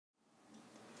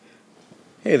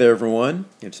Hey there everyone,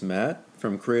 it's Matt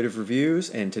from Creative Reviews,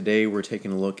 and today we're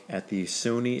taking a look at the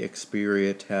Sony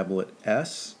Xperia Tablet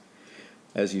S.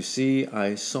 As you see,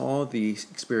 I saw the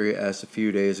Xperia S a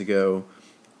few days ago.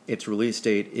 Its release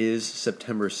date is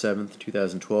September 7th,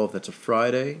 2012, that's a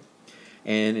Friday,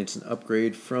 and it's an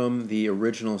upgrade from the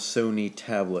original Sony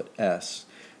Tablet S.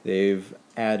 They've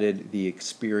added the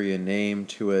Xperia name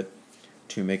to it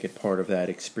to make it part of that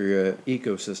Xperia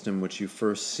ecosystem which you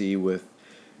first see with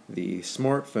the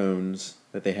smartphones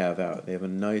that they have out. They have a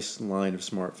nice line of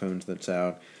smartphones that's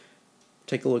out.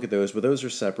 Take a look at those, but those are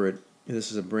separate.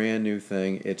 This is a brand new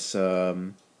thing. It's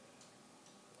again,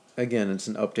 it's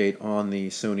an update on the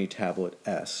Sony Tablet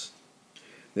S.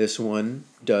 This one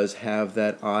does have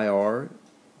that IR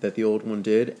that the old one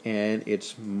did, and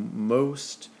it's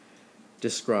most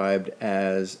described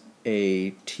as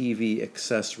a TV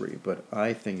accessory, but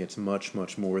I think it's much,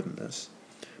 much more than this.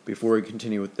 Before we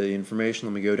continue with the information,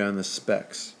 let me go down the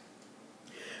specs.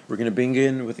 We're going to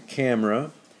begin with the camera.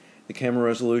 The camera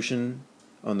resolution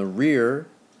on the rear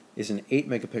is an 8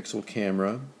 megapixel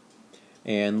camera,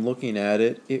 and looking at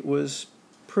it, it was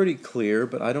pretty clear,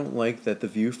 but I don't like that the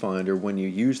viewfinder, when you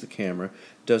use the camera,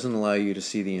 doesn't allow you to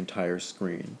see the entire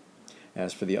screen.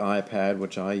 As for the iPad,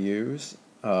 which I use,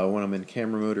 when I'm in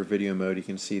camera mode or video mode, you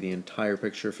can see the entire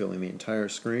picture filling the entire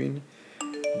screen.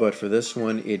 But for this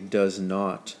one, it does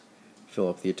not fill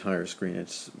up the entire screen.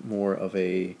 It's more of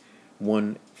a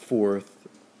 1/4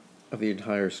 of the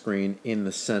entire screen in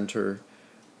the center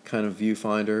kind of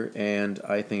viewfinder, and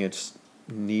I think it's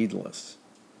needlessly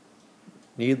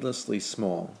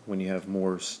small when you have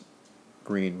more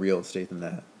screen real estate than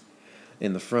that.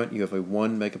 In the front, you have a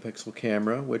 1 megapixel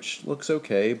camera, which looks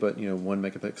okay, but 1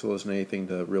 megapixel isn't anything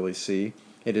to really see.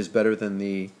 It is better than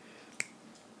the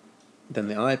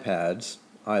iPads,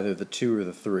 either the 2 or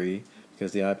the 3,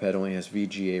 because the iPad only has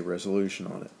VGA resolution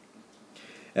on it.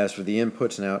 As for the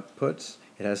inputs and outputs,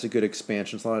 it has a good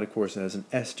expansion slot. Of course, it has an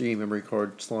SD memory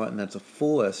card slot, and that's a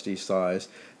full SD size,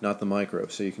 not the micro,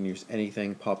 so you can use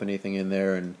anything, pop anything in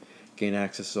there, and gain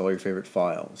access to all your favorite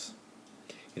files.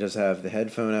 It does have the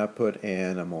headphone output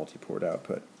and a multi-port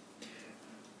output.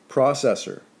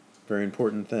 Processor, very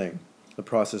important thing. The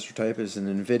processor type is an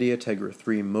NVIDIA Tegra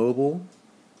 3 Mobile.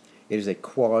 It is a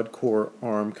quad-core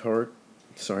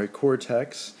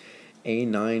Cortex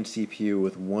A9 CPU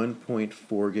with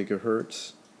 1.4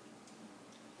 gigahertz,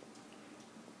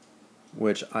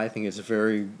 which I think is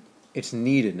it's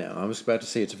needed now. I was about to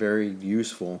say it's very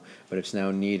useful, but it's now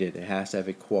needed. It has to have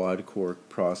a quad-core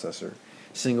processor.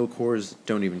 Single cores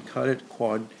don't even cut it.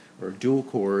 Quad or dual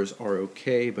cores are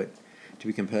okay, but to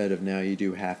be competitive now, you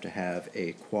do have to have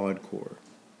a quad core.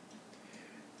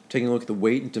 Taking a look at the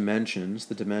weight and dimensions,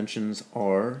 the dimensions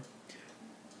are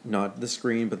not the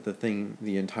screen, but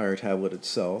the entire tablet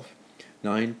itself.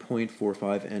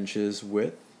 9.45 inches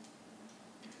width.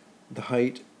 The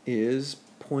height is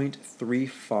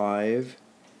 0.35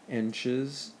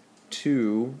 inches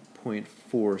to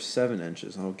 0.47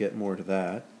 inches. I'll get more to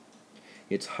that.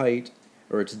 Its height,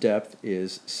 or its depth,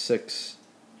 is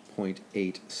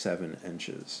 6.87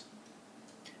 inches.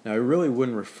 Now, I really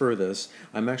wouldn't refer this.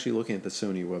 I'm actually looking at the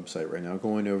Sony website right now,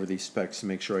 going over these specs to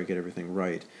make sure I get everything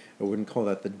right. I wouldn't call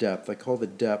that the depth. I call the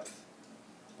depth,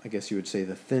 I guess you would say,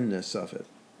 the thinness of it.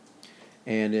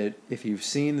 And if you've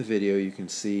seen the video, you can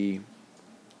see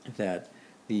that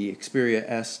the Xperia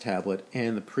S tablet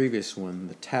and the previous one,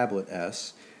 the Tablet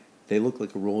S, they look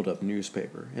like a rolled up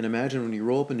newspaper. And imagine when you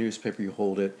roll up a newspaper, you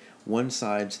hold it, one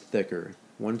side's thicker.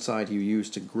 One side you use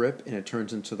to grip, and it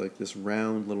turns into like this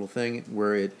round little thing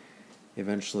where it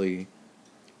eventually,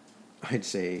 I'd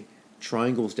say,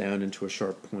 triangles down into a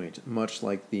sharp point, much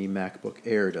like the MacBook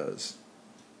Air does.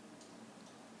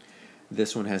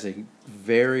 This one has a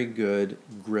very good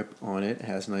grip on it. It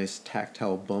has nice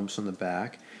tactile bumps on the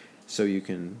back, so you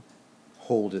can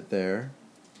hold it there.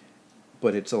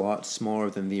 But it's a lot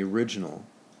smaller than the original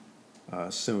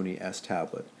Sony S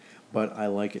tablet. But I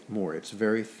like it more. It's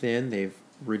very thin. They've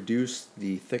reduced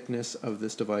the thickness of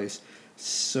this device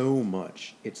so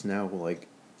much. It's now like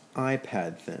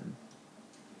iPad thin.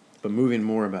 But moving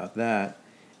more about that,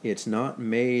 it's not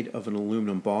made of an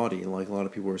aluminum body like a lot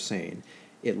of people are saying.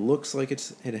 It looks like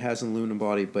it has an aluminum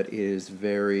body, but it is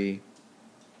very,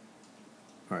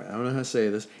 alright, I don't know how to say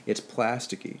this, it's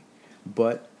plasticky,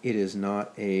 but it is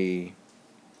not a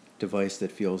device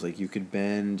that feels like you could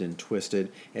bend and twist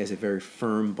it. It has a very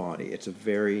firm body. It's a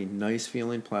very nice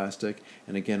feeling plastic,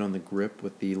 and again on the grip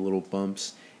with the little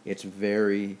bumps, it's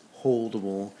very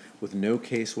holdable with no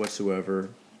case whatsoever.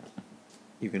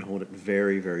 You can hold it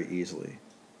very, very easily.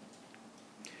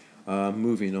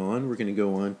 Moving on, we're going to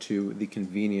go on to the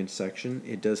convenience section.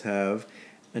 It does have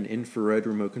an infrared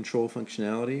remote control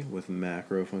functionality with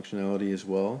macro functionality as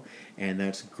well, and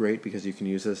that's great because you can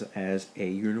use this as a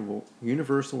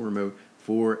universal remote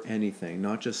for anything,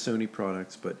 not just Sony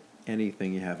products, but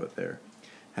anything you have out there.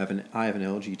 I have an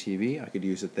LG TV, I could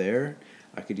use it there,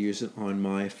 I could use it on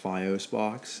my Fios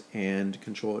box and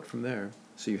control it from there.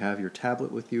 So you have your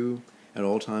tablet with you at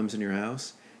all times in your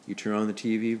house, you turn on the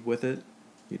TV with it,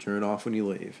 you turn it off when you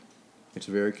leave. It's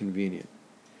very convenient.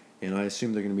 And I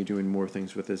assume they're going to be doing more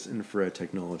things with this infrared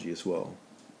technology as well.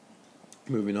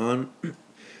 Moving on,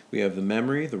 we have the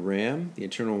memory, the RAM. The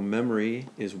internal memory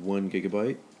is 1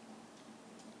 gigabyte.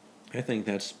 I think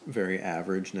that's very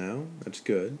average now. That's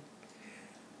good.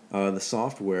 The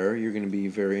software, you're going to be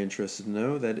very interested to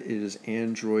know that it is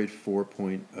Android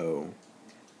 4.0.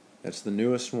 That's the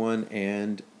newest one,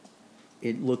 and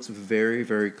it looks very,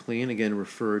 very clean. Again,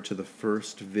 refer to the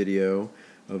first video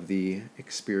of the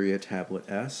Xperia Tablet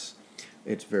S.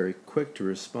 It's very quick to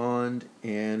respond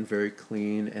and very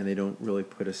clean, and they don't really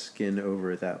put a skin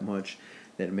over it that much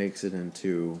that makes it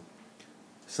into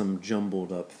some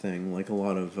jumbled up thing like a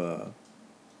lot of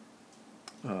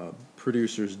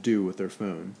producers do with their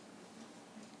phone.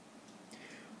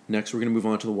 Next, we're going to move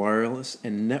on to the wireless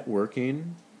and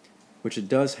networking, which it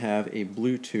does have a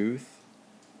Bluetooth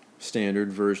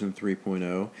standard version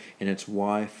 3.0, and its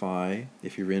Wi-Fi,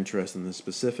 if you're interested in the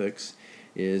specifics,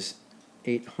 is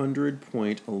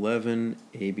 800.11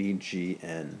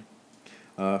 ABGN.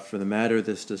 For the matter,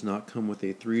 this does not come with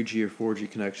a 3G or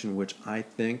 4G connection, which I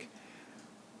think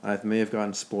I may have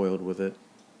gotten spoiled with it.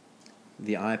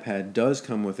 The iPad does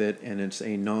come with it, and it's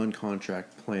a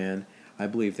non-contract plan. I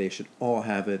believe they should all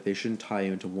have it. They shouldn't tie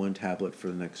you into one tablet for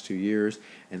the next 2 years,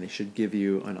 and they should give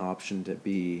you an option to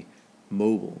be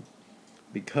mobile,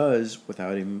 because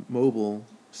without a mobile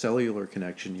cellular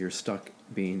connection, you're stuck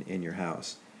being in your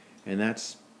house, and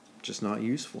that's just not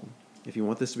useful. If you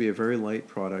want this to be a very light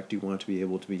product, you want to be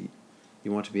able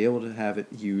to have it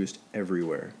used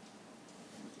everywhere.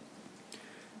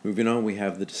 Moving on, we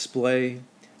have the display.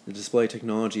 The display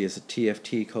technology is a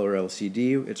TFT color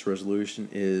LCD. Its resolution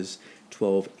is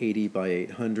 1280 by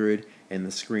 800, and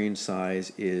the screen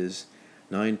size is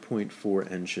 9.4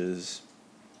 inches.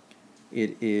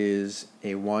 It is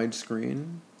a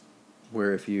widescreen,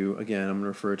 where if you, again, I'm going to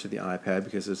refer to the iPad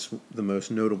because it's the most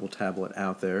notable tablet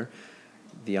out there.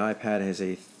 The iPad has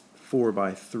a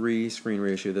 4:3 screen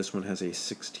ratio. This one has a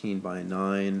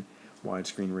 16:9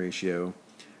 widescreen ratio.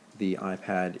 The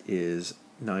iPad is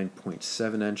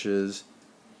 9.7 inches,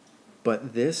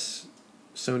 but this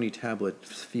Sony tablet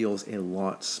feels a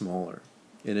lot smaller,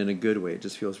 and in a good way. It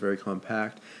just feels very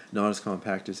compact, not as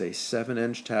compact as a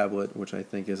 7-inch tablet, which I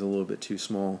think is a little bit too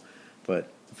small,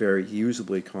 but very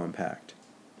usably compact.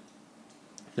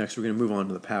 Next, we're going to move on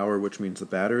to the power, which means the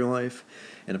battery life,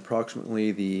 and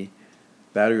approximately the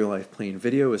battery life playing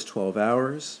video is 12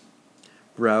 hours.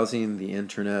 Browsing the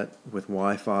internet with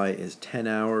Wi-Fi is 10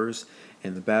 hours,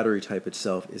 and the battery type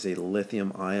itself is a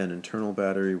lithium-ion internal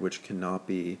battery, which cannot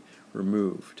be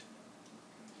removed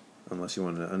unless you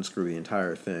want to unscrew the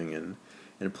entire thing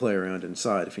and play around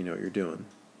inside if you know what you're doing.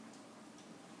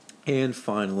 And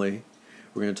finally,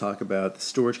 we're going to talk about the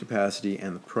storage capacity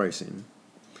and the pricing.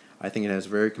 I think it has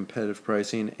very competitive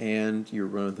pricing and your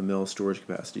run-of-the-mill storage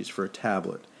capacities for a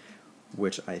tablet,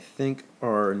 which I think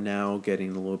are now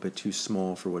getting a little bit too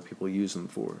small for what people use them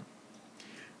for.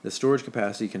 The storage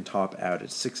capacity can top out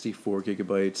at 64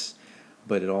 gigabytes,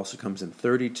 but it also comes in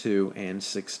 32 and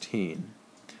 16.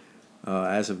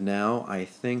 As of now, I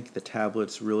think the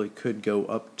tablets really could go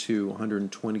up to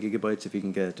 120 gigabytes if you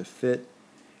can get it to fit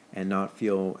and not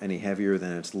feel any heavier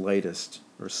than its lightest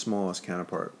or smallest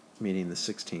counterpart, meaning the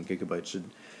 16 gigabytes should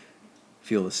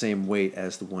feel the same weight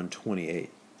as the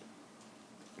 128.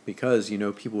 Because,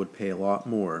 people would pay a lot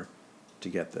more to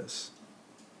get this.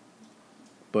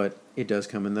 But it does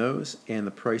come in those, and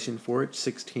the pricing for it,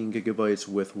 16 gigabytes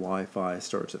with Wi-Fi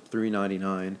starts at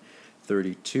 $399,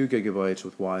 32 gigabytes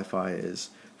with Wi-Fi is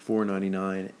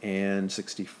 $499, and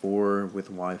 64 with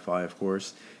Wi-Fi, of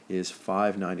course, is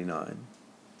 $599.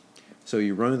 So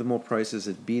you run the mill prices,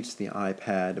 it beats the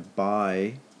iPad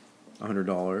by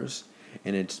 $100,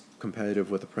 and it's competitive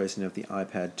with the pricing of the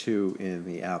iPad 2 in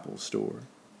the Apple Store.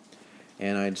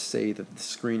 And I'd say that the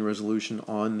screen resolution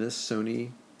on this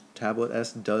Sony Tablet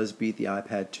S does beat the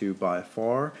iPad 2 by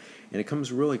far, and it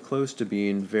comes really close to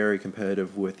being very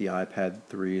competitive with the iPad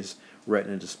 3's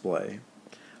Retina display.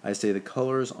 I'd say the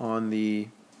colors on the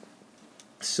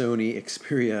Sony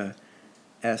Xperia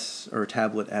S or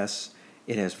Tablet S,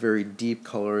 it has very deep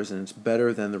colors, and it's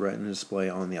better than the Retina display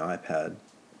on the iPad.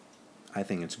 I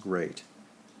think it's great.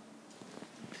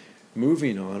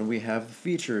 Moving on, we have the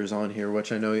features on here,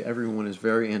 which I know everyone is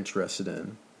very interested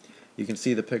in. You can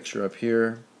see the picture up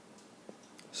here,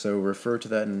 so refer to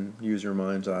that and use your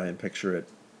mind's eye and picture it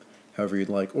however you'd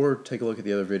like, or take a look at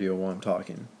the other video while I'm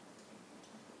talking.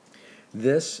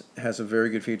 This has a very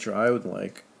good feature I would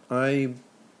like. I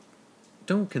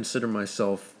don't consider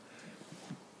myself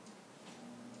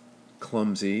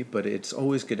clumsy, but it's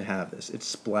always good to have this. It's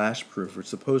splash proof, or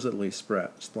supposedly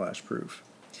splash proof.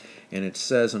 And it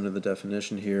says under the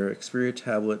definition here, Xperia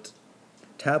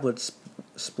tablet's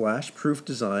splash proof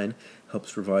design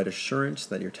helps provide assurance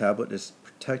that your tablet is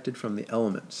protected from the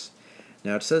elements.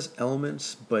 Now it says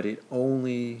elements, but it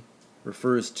only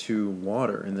refers to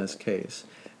water in this case.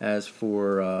 As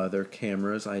for their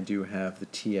cameras, I do have the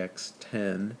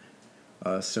TX10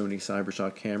 Sony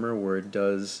Cybershot camera, where it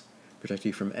does protect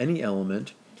you from any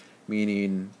element,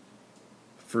 meaning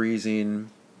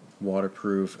freezing,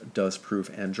 waterproof,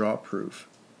 dustproof, and drop-proof.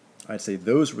 I'd say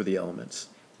those were the elements.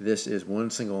 This is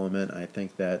one single element. I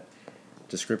think that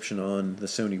description on the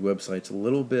Sony website's a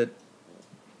little bit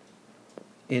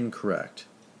incorrect.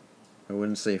 I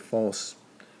wouldn't say false,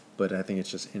 but I think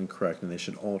it's just incorrect, and they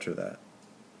should alter that.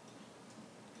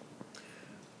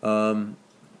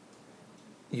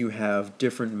 You have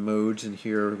different modes in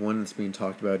here. One that's being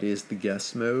talked about is the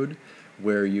guest mode,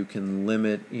 where you can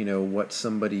limit, what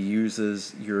somebody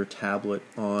uses your tablet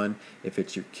on. If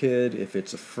it's your kid, if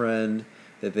it's a friend,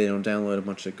 that they don't download a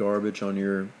bunch of garbage on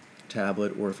your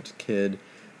tablet, or if it's a kid,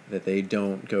 that they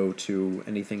don't go to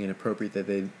anything inappropriate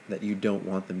that you don't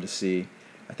want them to see.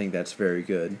 I think that's very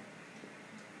good.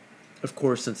 Of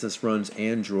course, since this runs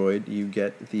Android, you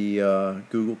get the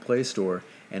Google Play Store,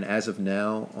 and as of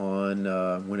now,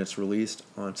 on when it's released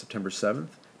on September 7th,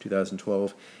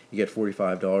 2012, you get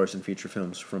 $45 in feature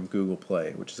films from Google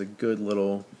Play, which is a good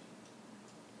little,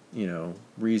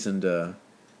 reason to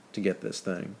get this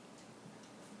thing.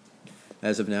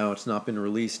 As of now, it's not been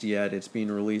released yet. It's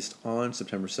being released on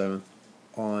September 7th,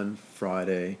 on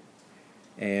Friday,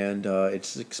 and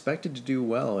it's expected to do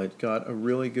well. It got a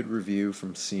really good review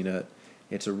from CNET.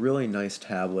 It's a really nice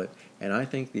tablet, and I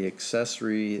think the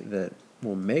accessory that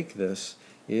will make this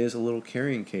is a little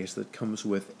carrying case that comes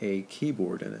with a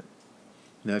keyboard in it.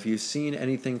 Now, if you've seen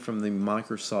anything from the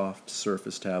Microsoft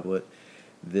Surface tablet,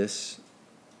 this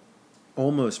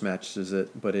almost matches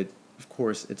it, but of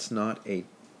course, it's not a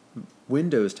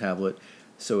Windows tablet,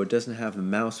 so it doesn't have the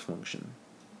mouse function.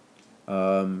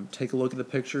 Take a look at the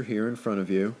picture here in front of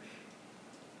you.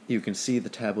 You can see the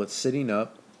tablet sitting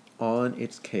up on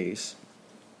its case,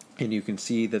 and you can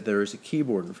see that there is a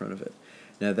keyboard in front of it.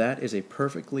 Now that is a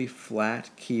perfectly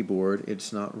flat keyboard.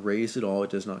 It's not raised at all.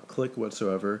 It does not click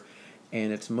whatsoever,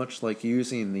 and it's much like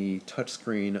using the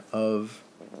touchscreen of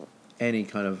any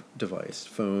kind of device,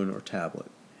 phone or tablet.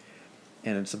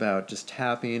 And it's about just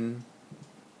tapping,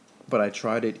 but I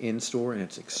tried it in store and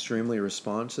it's extremely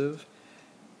responsive.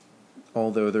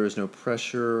 Although there is no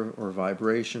pressure or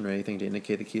vibration or anything to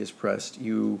indicate the key is pressed,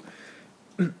 you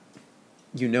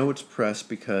know it's pressed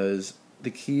because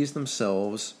the keys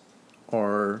themselves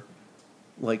are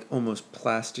like almost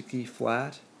plasticky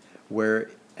flat,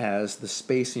 whereas the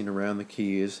spacing around the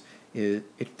keys,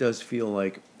 it does feel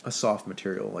like a soft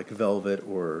material, like velvet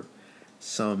or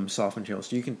some soft material.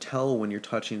 So you can tell when you're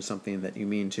touching something that you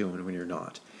mean to and when you're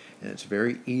not. And it's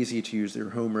very easy to use your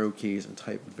home row keys and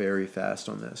type very fast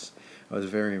on this. I was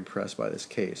very impressed by this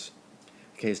case.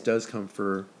 The case does come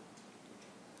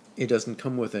it doesn't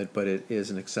come with it, but it is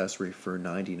an accessory for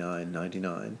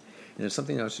 $99.99. And it's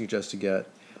something I would suggest to get,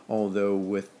 although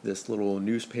with this little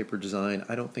newspaper design,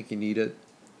 I don't think you need it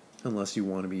unless you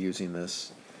want to be using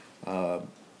this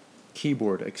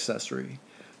keyboard accessory.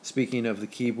 Speaking of the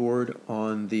keyboard,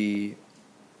 on the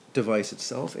device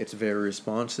itself, it's very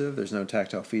responsive. There's no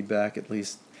tactile feedback, at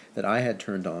least that I had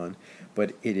turned on,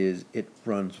 but it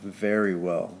runs very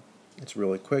well. It's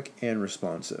really quick and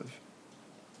responsive.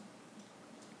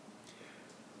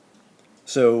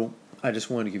 So I just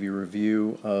wanted to give you a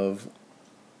review of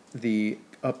the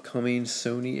upcoming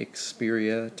Sony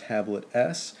Xperia Tablet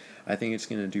S. I think it's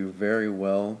going to do very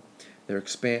well.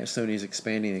 Sony's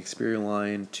expanding the Xperia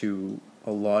line to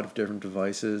a lot of different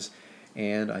devices,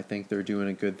 and I think they're doing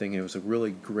a good thing. It was a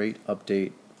really great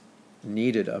update,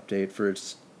 needed update for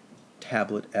its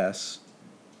Tablet S,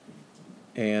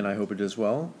 and I hope it does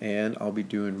well, and I'll be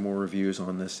doing more reviews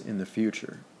on this in the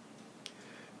future.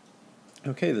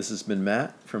 Okay, this has been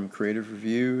Matt from Creative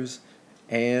Reviews,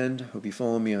 and hope you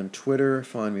follow me on Twitter,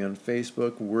 find me on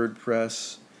Facebook,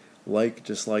 WordPress, like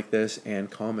just like this,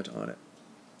 and comment on it.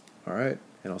 Alright,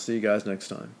 and I'll see you guys next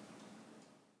time.